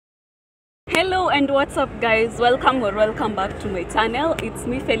Hello and what's up guys, welcome back to my channel. It's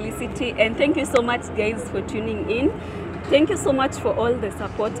me Felicity and thank you so much guys for tuning in. Thank you so much for all the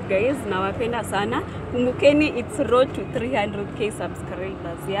support guys, nawapenda sana. Kumbukeni it's road to 300k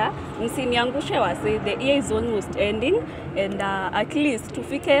subscribers, yeah. Msiniangushe wase, the year is almost ending and at least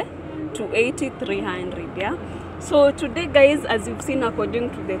tufike to 300, yeah. So today guys, as you've seen according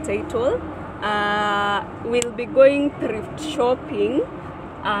to the title, we'll be going thrift shopping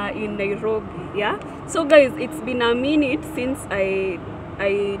in Nairobi, yeah. So guys, it's been a minute since I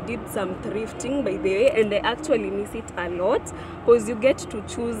did some thrifting, by the way, and I actually miss it a lot because you get to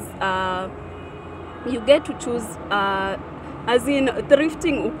choose as in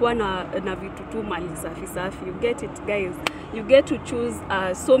thrifting ukuwa na vitu tu mali safi safi. You get it guys, you get to choose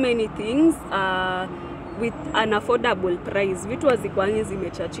so many things with an affordable price. Vitu hazikuangi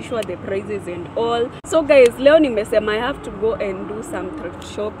zimechachishwa the prices and all. So guys, leo nimesema I have to go and do some thrift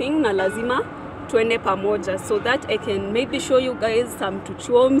shopping na lazima tuende pamoja so that I can maybe show you guys some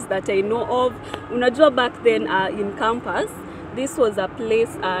tuchoms that I know of. Unajua back then in campus, this was a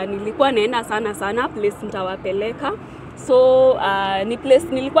place nilikuwa naenda sana place nitawapeleka. So ni place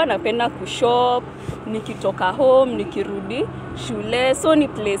nilikuwa napenda kushop, nikitoka home, nikirudi shule. So ni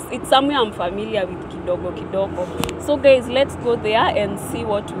place, it's somewhere I'm familiar with kidogo. So guys, let's go there and see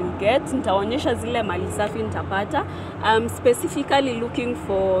what we'll get. Nitaonyesha zile mali safi nitapata. I'm specifically looking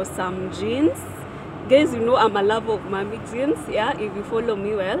for some jeans. Guys, you know I'm a lover of mommy jeans, yeah, if you follow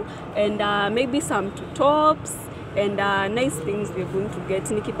me well. And maybe some two tops and nice things we're going to get.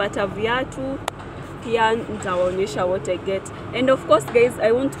 Nikipata viatu pia nitaonyesha what I get. And of course guys,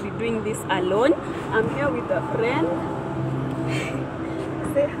 I won't be doing this alone. I'm here with a friend.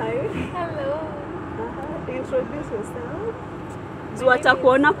 Say hi. Hello. Introduce yourself. Zuata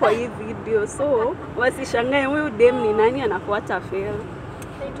kuona kwa hii video, so wasishangae huyu dem ni nani anafuata fail.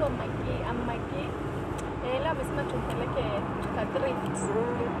 Naitwa Maggie, I'm Maggie. Leo amesema tumpeleke tuka thrift.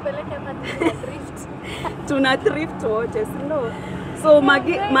 Tumpeleke hapa thrift. Tuna thrift wote, si ndio? So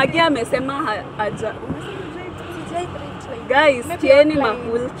Maggie amesema haja. Guys, kieni ma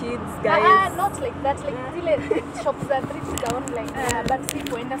cool kids guys. Not like that, like zile shops that thrift are online. But si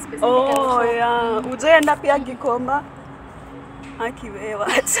kuenda specific. Oh yeah, ujaenda pia Gikomba. Akiwewa.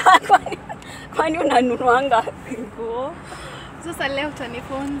 Kwani unanunuanga nguo? Sasa leo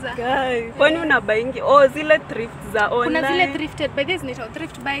utanifunza. Guys, kwani unabaingi zile thrift za online? Kuna zile thrifted, by this naitwa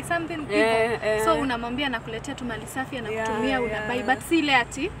thrift buy something people. So unamwambia nakuletea tu mali safi anakutumia unabuy, but si ile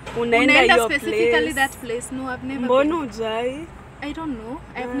ati unaenda specifically that place. No, I've never. Mbona ujai? I don't know.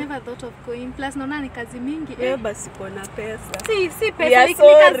 I've never thought of going. Plus naona ni kazi mingi. Basi kuna pesa. Si pesa, ni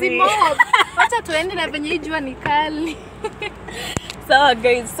kazi mob. Wacha tuende na venye jua ni kali. So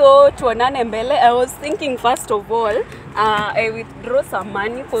guys, so tuonane mbele. I was thinking first of all, I withdraw some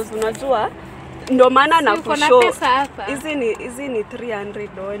money because unajua ndo maana na kushow. Hizi ni 300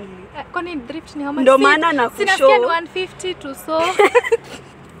 only. Kwani thrift ni how much? Ndo maana na kushow. Sina 150 to so.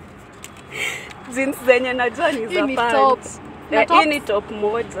 Jeans zenye najua ni za pants. Hii ni top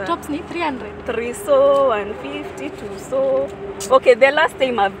moja. Tops ni 300. 3 so 150 to so. Okay, the last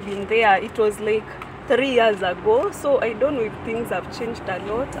time I've been there it was like 3 years ago, so I don't know if things have changed a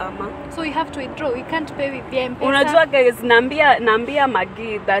lot ama. So you have to withdraw, you can't pay with the M-Pesa. Unajua guys, naambia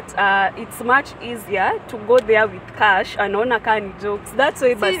Maggie that it's much easier to go there with cash. Anaona kani jokes. That's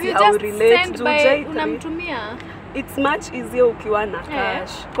why basi how relate to unamtumia. It's much easier ukiwa na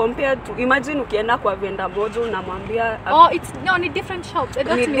cash compared to, imagine ukienda kwa venda moja unamwambia ni different shops. I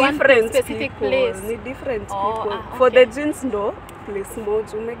don't need one specific people, place. Ni different people. Okay. For the jeans ndo place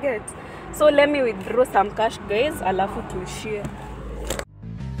moja umeget. So let me withdraw some cash guys, alafu tuishie.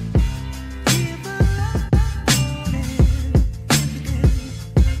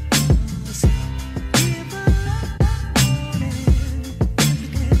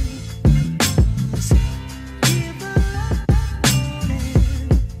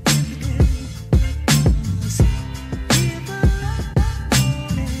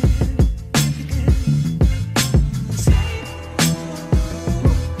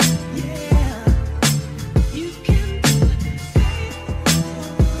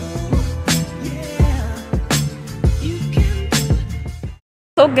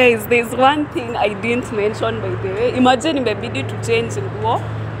 So guys, there's one thing I didn't mention by the way. Imagine imebidi to change nguo.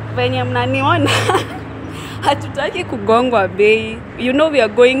 Venye mnaniona hatutaki kugongwa bei. You know we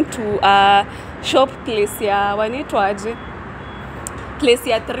are going to a shop place ya wanaitwaje? Place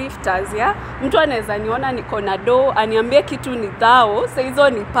ya thrifters, ya. Mtu anaweza niona niko na do, aniambie kitu ni thao, so hizo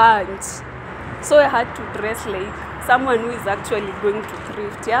ni punch. So I had to dress like someone who is actually going to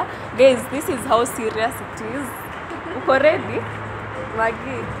thrift, yeah. Guys, this is how serious it is. Uko ready?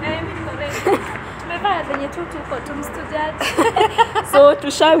 Magi. Mimi niko ready. Tumevaa zenye tu tuko tumstujaji. So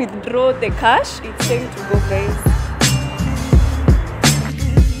to shall withdraw the cash, it's time to go, guys.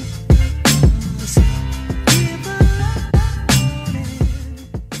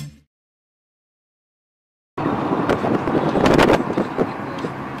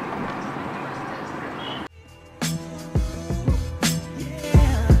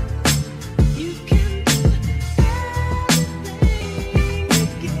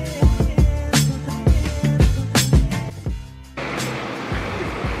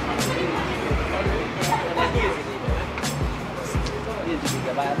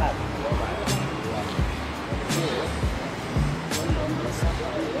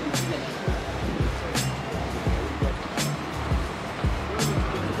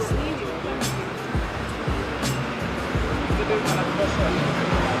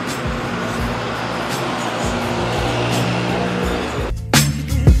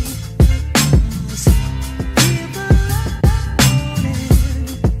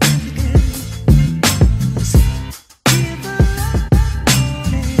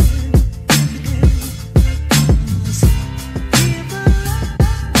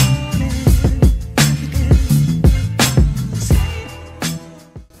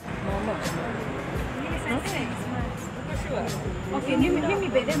 Okay, mimi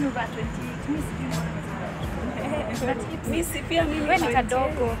bede nuva 28. Mimi si pia mimi wewe ni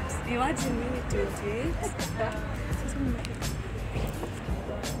kadogo. Imagine mimi 28.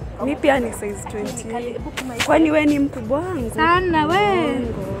 Mimi pia ni size 20. Kwani wewe ni mkubwa wangu? Sana wewe.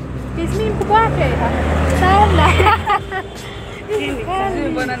 Yes, mimi mkubwa wake. Sana. Mimi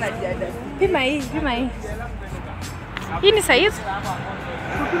mbona najiada? Pima hii. Hii ni size?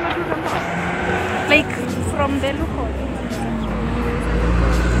 Like from the look of it.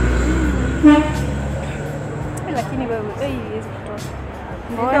 Lakini wewe hizi kutosha.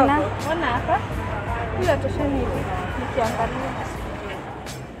 Mbona hapa? Bila tosheni hivi nikiangalia.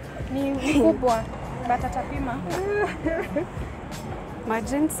 Ni kubwa. Batatapima.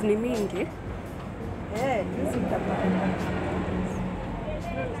 Margins ni mingi. Hizi kapata.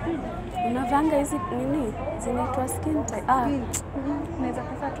 Unavanga hizi nini? Zinaitwa skin tight. Naweza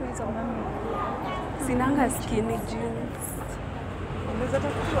pesa tu hizo mami. Sinanga skinny jeans. Unaweza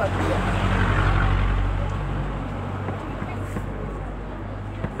tafutua pia.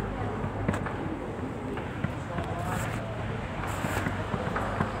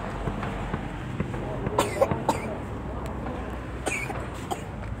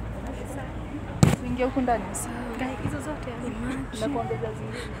 Ingia huko ndani. Hizo zote na kuongeza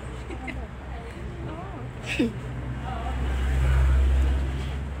zingine.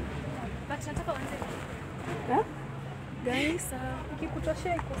 But nataka uanze. Guys,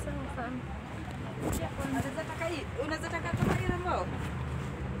 Ikikutoshea iko sawa sana. Unaweza taka kama ile mbao?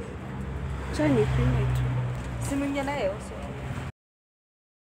 chani pime tu. Simu ingia nayo.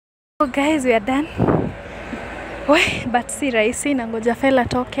 So guys, we are done. But si rahisi, na ngoja fela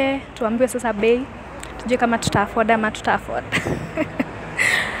toke, tuambiwe sasa bei. Tujue kama tutaafford ama tutaafford.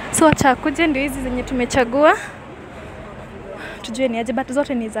 So acha kuje ndio hizi zenye tumechagua. Tujue ni aje, but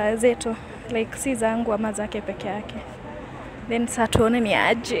zote ni za zetu. Like si zangu ama zake peke yake. Then sasa tuone ni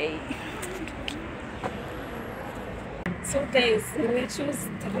aje. So guys, we will choose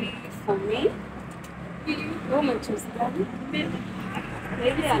 3 for me. You may choose one.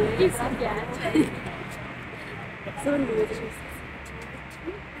 Maybe I'll choose one. So we will choose.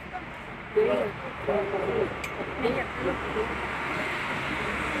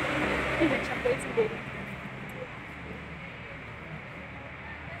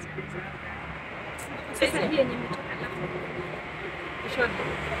 Sasa hii yenye imetoka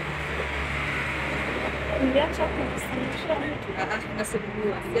Niliacha kusimisha mtu.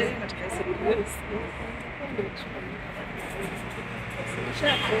 Nasubiriwa. Yaani nataka kusubiriwa.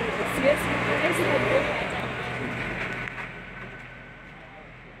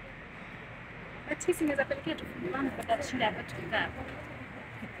 Sisi naweza pelekea tufungane kwa shida hapa tukikaa.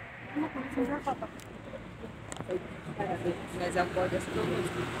 Kama kuna funza hapa. Naweza ngoja sasa.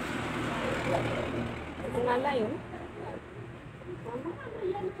 Kuna lion.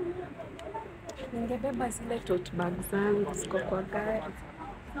 Ningebeba zile tote bag zangu ziko kwa gari.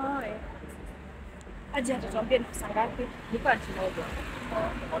 Oi. Aje atatuambia ni pesa ngapi? Niko atinoga.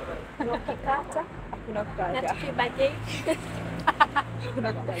 Kuna kikata, Hakuna kutaja. na tukibajeti.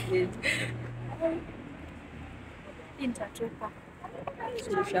 Hakuna kutaja. Nitatupa.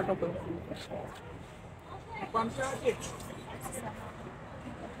 Suluhisho hapa kwa mfuko. Kwa mshahara.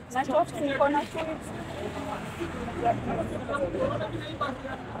 Na tote niko na shoes.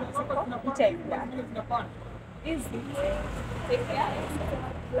 Easy. Take care.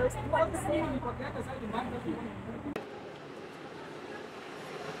 Close.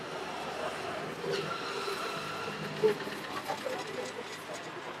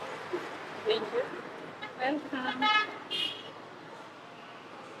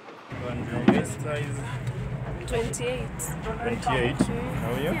 28. 28.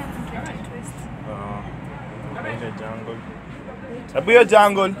 How are you? Ile jungle. Hebu hiyo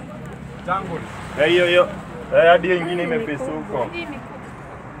jungle. Hiyo. Hadi nyingine imepesuka.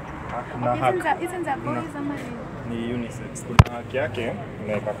 Na haka. Ni unisex. Kuna haki yake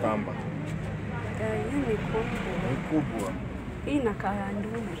unaweka kamba. Ni kubwa. Hii inakaa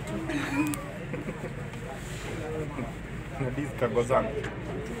ndume tu. Na hizi kago zangu.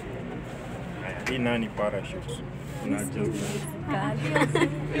 Hii nani parachute? Unajua.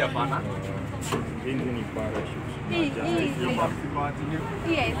 Ya bana. Hii ni parachute.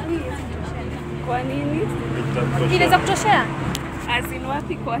 Kwa nini? Inaweza kutoshea? Azin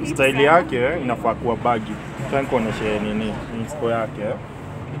wapi kwa hii? Style yake inafaa kuwa bagi. Nataka kuonesha nini? Inspo yake.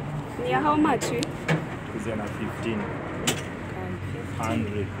 Ni how much? Kuzia na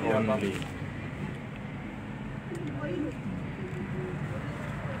 1500 only.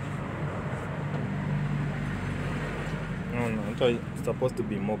 No, it's supposed to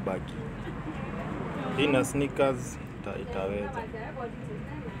be more baggy. Hii na sneakers itaweza.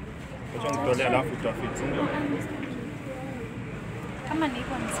 Acha nitolea alafu utafiti ndio. Kama ni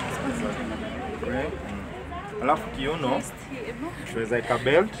hivyo ni Alafu kiuno tuweza ika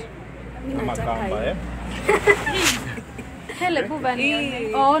belt kama kamba Hele buba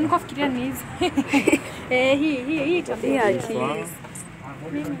ni. Oh, niko fikiria ni hizi. Hii itabia hii.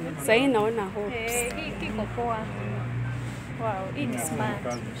 Sasa naona hope. Hii kiko poa. Wow, hii ni smart.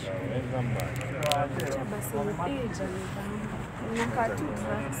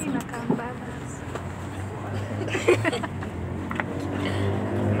 Inakaa mbabas.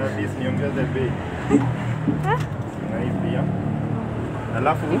 Na this niongeze bei. Na hii pia.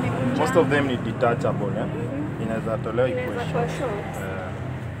 Alafu most of them ni detachable inaweza tolewa ikuwe short.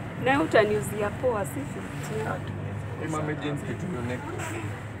 Na utaniuzia poa sisi. Hii mama jeans kitu neck.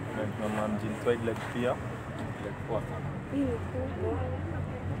 Na mama jeans wide leg pia. Leg poa. Hii ni kubwa.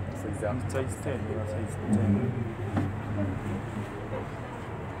 Size 10 na size 10.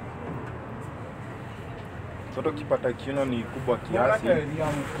 Soto ukipata kiuno ni kubwa kiasi,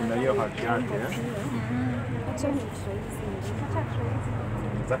 kuna hiyo haki yake.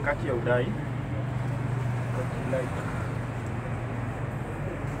 Za kaki ya udai.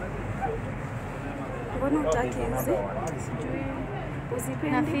 Mbona utaki hizi?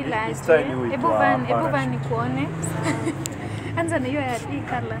 Na feel aje. Ebu van nikuone. Anza na hiyo ya hii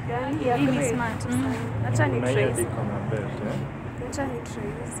color. Hii ni smart. Acha ni try. Acha ni try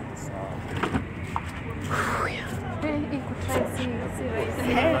hizi. Hii kutry si rahisi.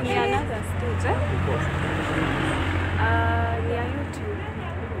 Ni another stage. Ni ya YouTube.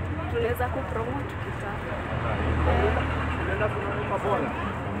 Tunaweza kupromote kitaka. Tunaenda kununua bora.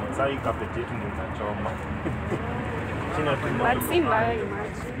 Sasa hii carpet yetu ndio tunachoma. China tunaona. But si mbaya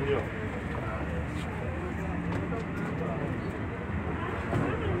imagine. Ndio.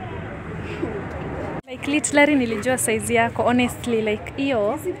 Like literally nilijua size yako honestly like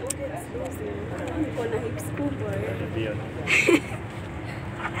hiyo. Kuna hips kubwa.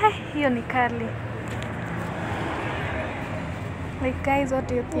 Hiyo ni kali. Like guys, what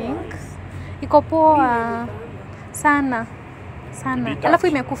do you think? Iko poa sana. Alafu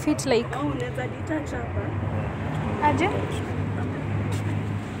imekufit like. Unaweza detach hapa. Aje?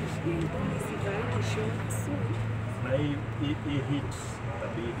 Na hii hits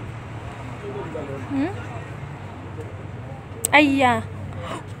tabidi. Aya.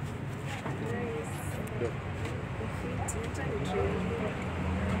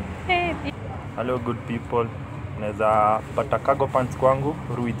 Hello good people. Naweza pata cargo pants kwangu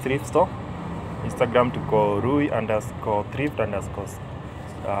Rui Thrift Store. Instagram tuko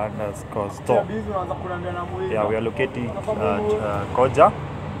Rui_thrift_store. Yeah, we are located at Koja.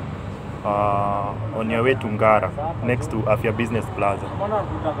 On your way to Ngara, next to Afya Business Plaza.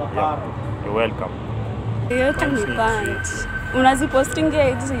 Yeah, you're welcome. Yote ni pants. Unazipostingia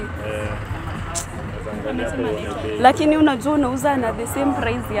hizi? Lakini unajua unauza na the same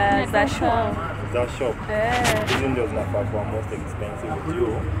price ya za shop. Za shop. Hizi ndio zinafaa kwa most expensive with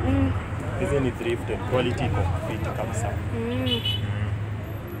you. Hizi ni thrifted, quality fit kabisa.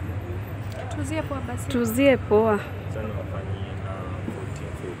 Tuzie poa basi. Tuzie poa. Sasa nafanyia na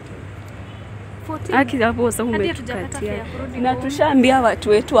 14. Aki hapo sasa umetukatia. Na tushaambia watu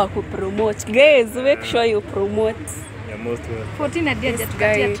wetu wa kupromote. Guys, make sure you promote. Yeah, most 14 hadi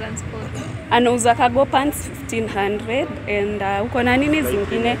hajatukatia transport. Anauza cargo pants 1500 and uko na nini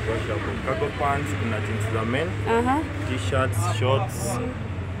zingine? Cargo pants, kuna jeans za men, t-shirts, shorts,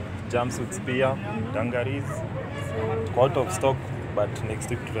 jumpsuits pia, dungarees. Out of stock but next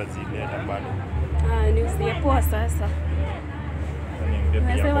week tutazileta bado. Niuzie poa sasa.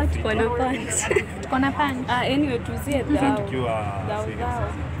 Nasema tuko na pants. Tuko na pants. Anyway tuzie dhao. Tukiwa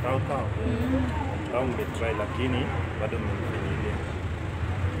Dhao. Au try lakini bado mmenifikiria.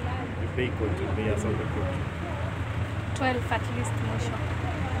 Bei koti, bei ya sote koti. 12 at least mwisho.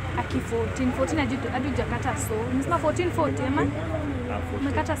 Aki 14 hadi hujakata so. Unasema 1440 ama?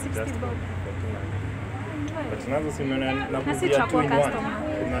 Umekata 60 bob. But nazo simena na Nasi tutakuwa customer.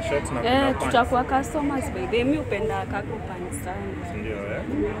 Kuna shorts na kuna pants. Tutakuwa customers by the way. Mimi upenda cargo pants sana. Ndio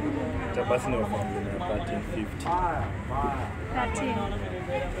Tabasi ni offer na 1350.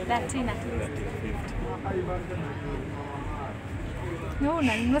 13 at least. No,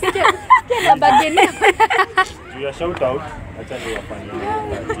 unasikia na bageni. You are shout out, acha ndio wafanye.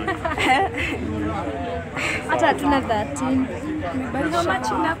 Hata hatuna 13. How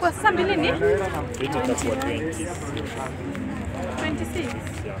much inakuwa sasa mbili ni? Itakuwa 20. 26.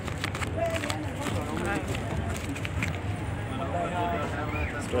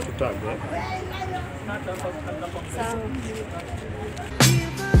 Start to tag, Sawa.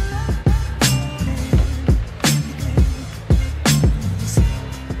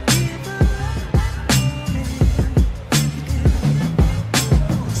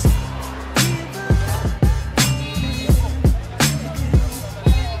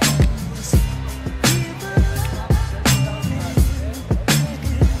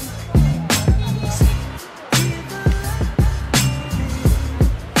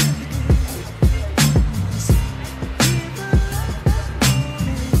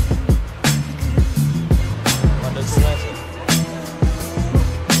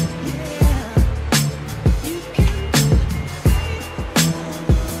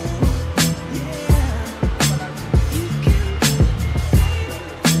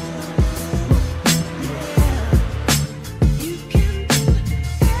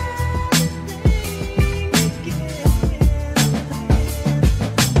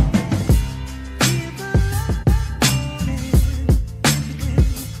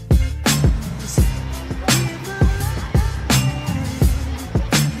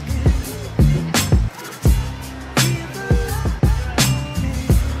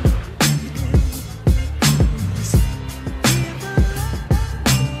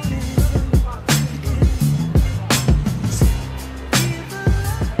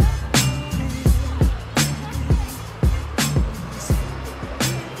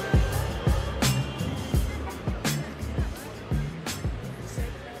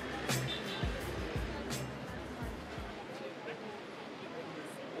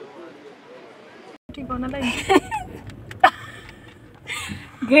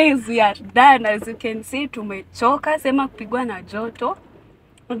 Guys, we are done. As you can see, tumechoka. Sema kupigwa na joto.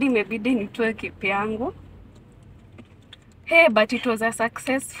 Hadi imebidi nitoe kipi yangu. Hey, but it was a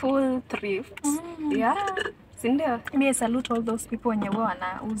successful thrift. Yeah. Sindio? Me salute all those people wenye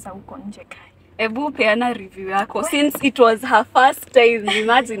wanauza huko nje kai. Ebu peana review yako. Since it was her first time,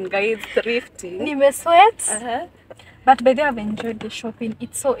 imagine guys, thrifting. Nimesweat. But by the way, I've enjoyed the shopping.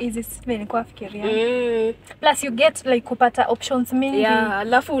 It's so easy. Nilikuwa fikiria. Plus you get like kupata options mingi. Yeah,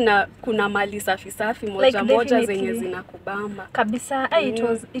 alafu kuna mali safi safi moja like, moja zenye zinakubamba. Kabisa.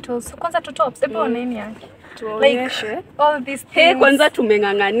 It was kwanza tu tops. Epo nini yake? Tuonyeshe. Like all these things. Hey, kwanza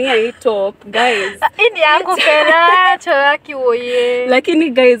tumengangania hii top, guys. Ini yangu peracho yaki oye. Lakini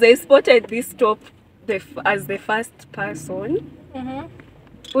guys, I spotted this top as the first person.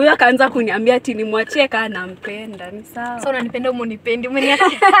 Huyo akaanza kuniambia ati nimwachie kama nampenda. Ni sawa. So unanipenda umenipendi umeniacha.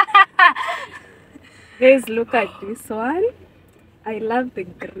 Guys, look at this one. I love the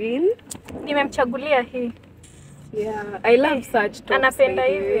green. Nimemchagulia hii. Yeah, I love such tops. Anapenda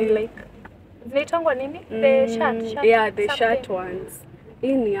hivi like zinaitwa nini? The shirt. Yeah, the shirt ones.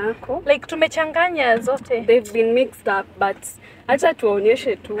 Hii ni yako. Like tumechanganya zote. They've been mixed up, but acha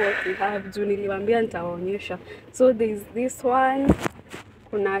tuonyeshe tu what we have. Juu niliwaambia nitawaonyesha. So there's this one.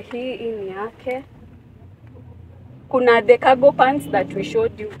 Kuna hii ni yake. Kuna the cargo pants that we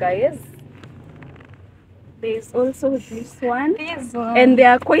showed you guys. There's also this one. And they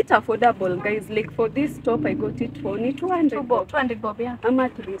are quite affordable, guys. Like for this top, I got it for only 200 bob. 200 bob, yeah. I'm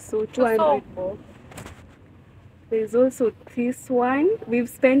at 3, so 200 bob. There's also this one. We've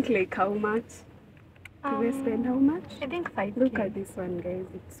spent like how much? Did we spend how much? I think 5K. Look at this one, guys.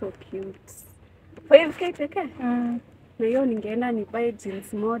 It's so cute. 5K, okay? Na hiyo ningeenda ni buy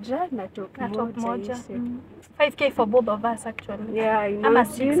jeans moja na top moja. 5k for both of us actually. Yeah, Ama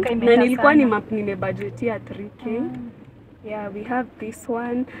 6k na nilikuwa nimebudgetia 3k. Yeah, we have this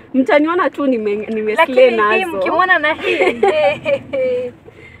one. Mtaniona tu nimeslay nazo. Lakini mkimwona na hii.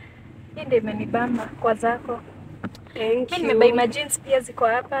 Hii ndio imenibamba kwa zako. Thank you. Nimebuy my jeans pia ziko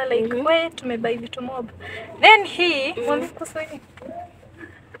hapa like we tumebuy vitu mob. Then hii mwambie kusini.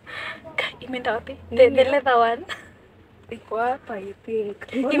 Imeenda wapi? The leather one. Iko hapa I think.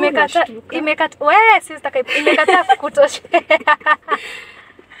 Imekata wewe sister imekata kutoshea.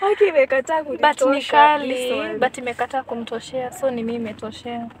 Okay, imekata kunitosha. But ni kali, but imekata kumtoshea. So ni mimi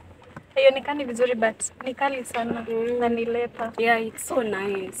imetoshea. Haionekani vizuri but ni kali sana na ni leather. Yeah, it's so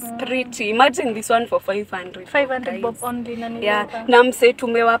nice. Pretty. Imagine this one for 500. 500 bob only na ni leather. Na mse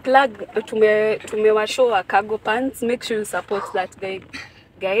tumewashow cargo pants. Make sure you support that guy.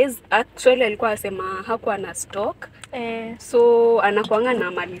 Guys, actually alikuwa asema hakuwa na stock. So anakuanga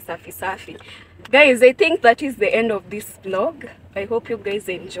na mali safi. Guys, I think that is the end of this vlog. I hope you guys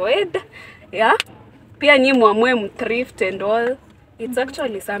enjoyed. Yeah. Pia nyi muamue mthrift and all. It's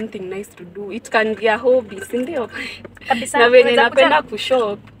actually something nice to do. It can be a hobby, si ndio? Kabisa. Na venye napenda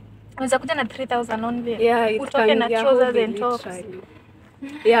kushop. Unaweza kuja na 3000 only. Yeah, it can be a hobby literally.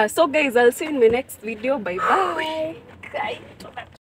 Yeah, so guys, I'll see you in my next video. Bye bye.